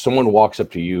someone walks up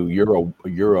to you, you're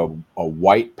a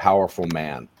white powerful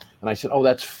man." And I said, "Oh,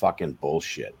 that's fucking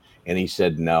bullshit." And he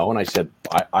said, "No." And I said,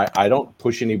 I don't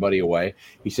push anybody away.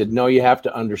 He said, "No, you have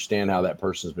to understand how that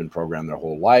person's been programmed their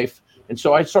whole life." And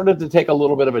so I started to take a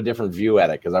little bit of a different view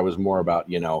at it, because I was more about,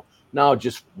 no,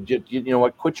 just you know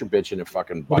what, quit your bitching and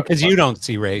fucking. Well, because you don't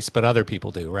see race, but other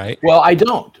people do, right? Well, I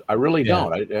don't. I really Yeah.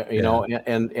 don't.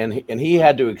 And he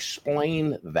had to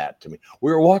explain that to me.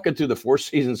 We were walking through the Four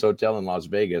Seasons Hotel in Las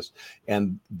Vegas,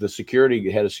 and the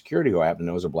head of security, who I happen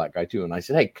to know is a black guy too. And I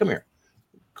said, "Hey, come here.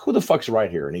 Who the fuck's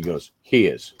right here?" And he goes, "He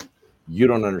is. You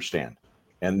don't understand."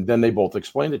 And then they both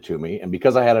explained it to me. And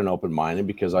because I had an open mind, and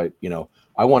because I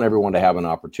want everyone to have an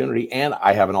opportunity, and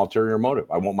I have an ulterior motive.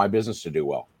 I want my business to do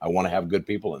well. I want to have good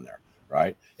people in there,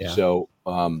 right? Yeah. So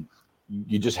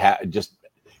you just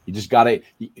got to.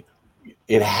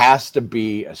 It has to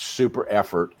be a super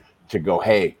effort to go,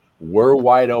 "Hey, we're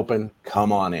wide open.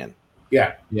 Come on in."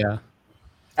 Yeah. Yeah.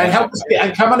 And help us.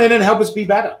 And come on in and help us be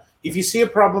better. If you see a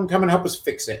problem, come and help us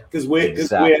fix it, because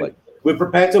we're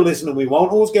prepared to listen, and we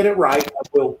won't always get it right. And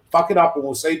we'll fuck it up, and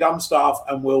we'll say dumb stuff,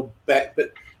 and we'll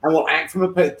act from a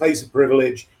place of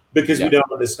privilege because we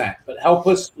don't understand. But help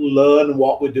us learn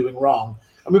what we're doing wrong,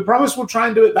 and we promise we'll try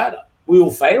and do it better. We will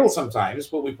fail sometimes,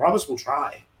 but we promise we'll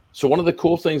try. So one of the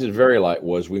cool things at Verilight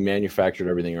was we manufactured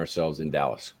everything ourselves in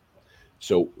Dallas.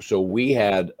 So we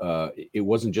had it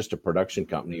wasn't just a production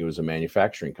company; it was a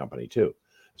manufacturing company too.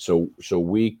 So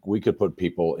we could put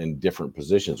people in different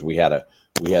positions. We had a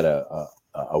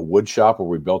wood shop where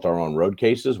we built our own road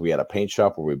cases. We had a paint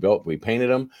shop where we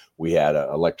painted them. We had an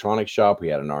electronic shop. We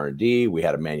had an R&D. We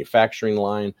had a manufacturing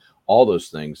line. All those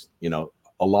things. A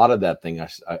lot of that thing.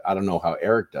 I don't know how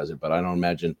Eric does it, but I don't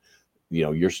imagine.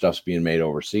 Your stuff's being made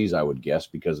overseas, I would guess,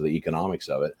 because of the economics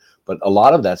of it. But a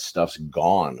lot of that stuff's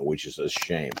gone, which is a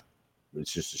shame.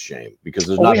 It's just a shame, because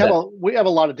there's we have a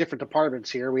lot of different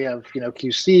departments here. We have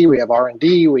QC, we have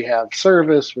R&D, we have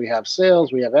service, we have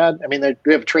sales, we have ad. I mean,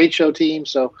 we have a trade show team,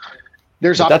 so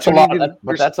there's opportunity.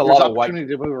 That's a lot of opportunity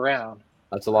to move around.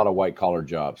 That's a lot of white collar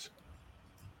jobs.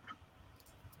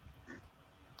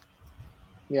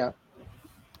 Yeah,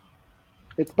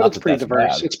 it's pretty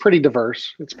diverse. Bad. It's pretty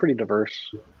diverse. It's pretty diverse.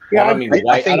 Yeah, I don't mean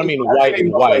white. I don't mean white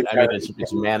and white. I mean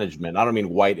it's management. I don't mean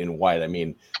white and white. I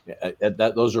mean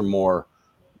that those are more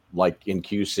like in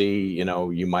QC.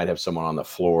 You might have someone on the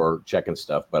floor checking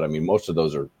stuff, but I mean most of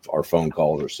those are phone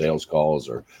calls or sales calls,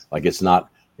 or like it's not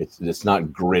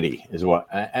gritty, is what.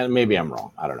 And maybe I'm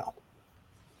wrong. I don't know.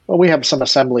 Well, we have some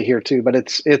assembly here too, but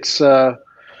it's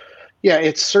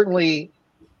certainly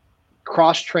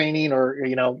cross training, or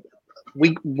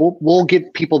we'll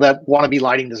get people that want to be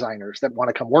lighting designers that want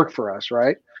to come work for us,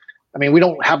 right? I mean, we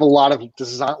don't have a lot of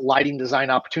lighting design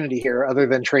opportunity here other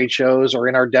than trade shows or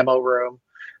in our demo room.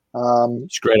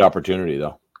 It's a great opportunity,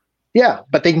 though. Yeah,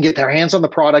 but they can get their hands on the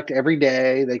product every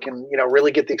day. They can,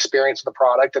 really get the experience of the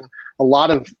product, and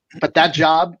but that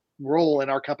job role in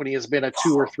our company has been a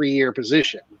 2 or 3 year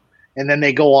position. And then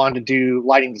they go on to do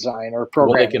lighting design or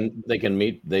programming. Well, they can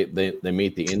meet they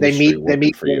meet the industry. They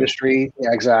meet the industry.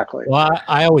 Yeah, exactly. Well,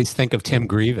 I always think of Tim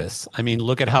Grievous. I mean,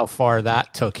 look at how far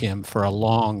that took him for a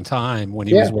long time when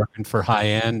he was working for High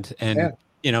End, and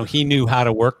he knew how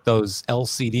to work those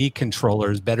LCD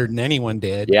controllers better than anyone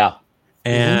did. Yeah.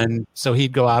 And so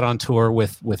he'd go out on tour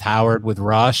with Howard, with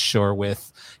Rush, or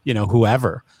with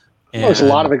whoever. Well, there's a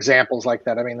lot of examples like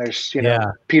that. I mean, there's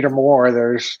Peter Moore.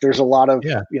 There's a lot of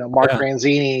Mark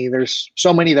Ranzini. There's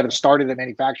so many that have started at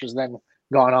manufacturers and then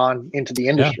gone on into the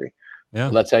industry. Yeah,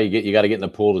 well, that's how you got to get in the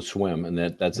pool to swim, and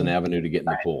that's an avenue to get in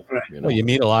the pool. Well, you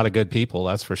meet a lot of good people,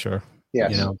 that's for sure.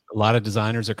 Yes. A lot of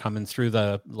designers are coming through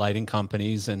the lighting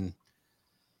companies and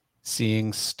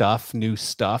seeing new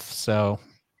stuff. So,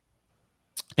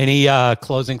 any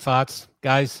closing thoughts,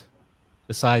 guys?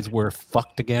 Besides, we're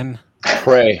fucked again.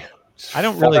 Pray. I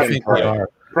don't really think we are.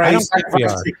 I don't think we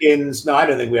are. No, I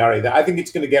don't think we are either. I think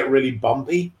it's going to get really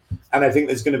bumpy, and I think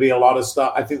there's going to be a lot of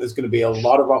stuff. I think there's going to be a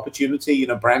lot of opportunity.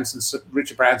 Richard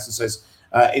Branson says,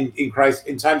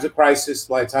 in times of crisis,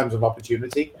 like times of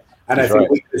opportunity. And I think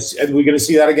we're going to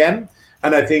see that again.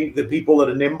 And I think the people that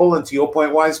are nimble, and to your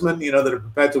point, Wiseman, that are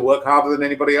prepared to work harder than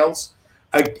anybody else,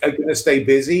 are going to stay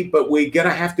busy. But we're going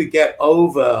to have to get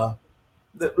over.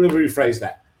 Let me rephrase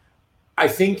that. I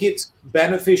think it's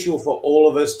beneficial for all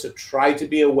of us to try to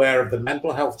be aware of the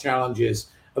mental health challenges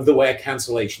of the way a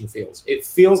cancellation feels. It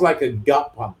feels like a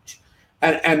gut punch.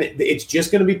 And it's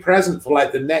just going to be present for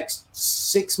like the next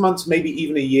 6 months, maybe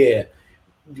even a year.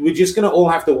 We're just going to all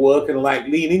have to work and like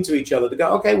lean into each other to go,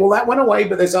 okay, well, that went away,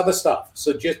 but there's other stuff.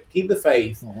 So just keep the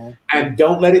faith and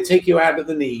don't let it take you out of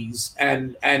the knees,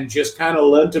 and just kind of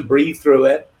learn to breathe through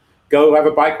it. Go have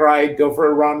a bike ride, go for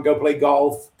a run, go play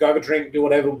golf, go have a drink, do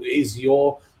whatever is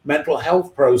your mental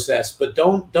health process. But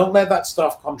don't let that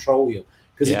stuff control you,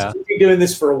 because it's been doing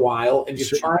this for a while, and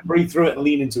just try and breathe through it and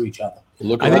lean into each other.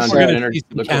 I think we're going to see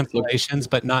some cancellations,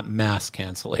 but not mass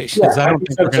cancellations. I don't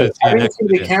think we're going to see. I think it's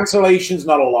going to be cancellations,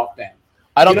 not a lockdown.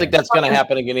 I don't think that's going to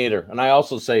happen again either. And I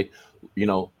also say,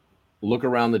 look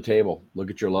around the table, look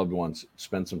at your loved ones,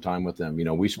 spend some time with them.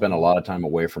 We spend a lot of time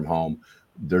away from home.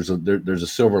 There's a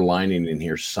silver lining in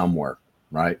here somewhere,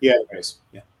 right? Yeah, there is.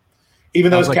 Yeah.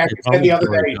 Even though, as Kathy said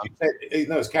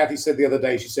the other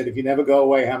day, she said, if you never go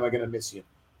away, how am I going to miss you?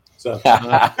 So,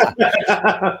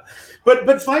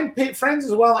 but find friends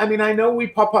as well. I mean, I know we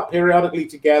pop up periodically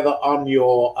together on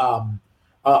your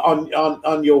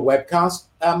on your webcast,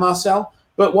 Marcel.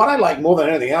 But what I like more than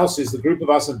anything else is the group of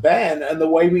us and Ben, and the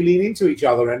way we lean into each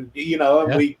other, and we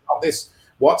got this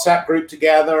WhatsApp group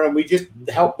together, and we just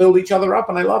help build each other up,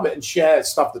 and I love it, and share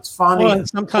stuff that's funny. Well,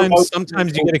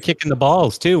 sometimes you get a kick in the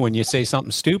balls too when you say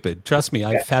something stupid. Trust me,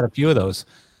 I've had a few of those.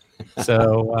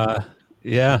 So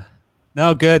yeah.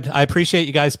 No, good. I appreciate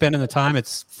you guys spending the time.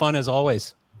 It's fun as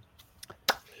always.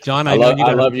 John, I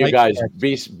love you guys.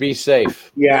 Be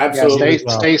safe. Yeah, absolutely.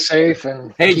 Yeah, stay safe.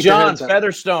 And hey, John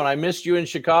Featherstone, I missed you in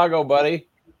Chicago, buddy.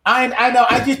 I know.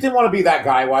 I just didn't want to be that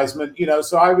guy, Wiseman.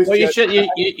 So I was. Well, you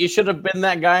should have been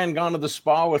that guy and gone to the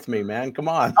spa with me, man. Come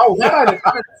on. Oh, that I'd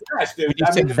have dude. When you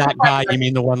say that guy, you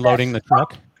mean the one loading the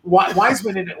truck?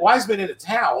 Wiseman in a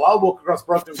towel. I'll walk across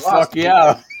broken glass. Fuck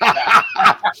yeah.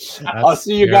 I'll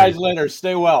see you guys later.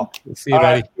 Stay well. See you,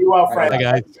 buddy. Be well, friend.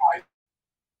 Bye,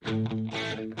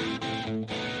 guys.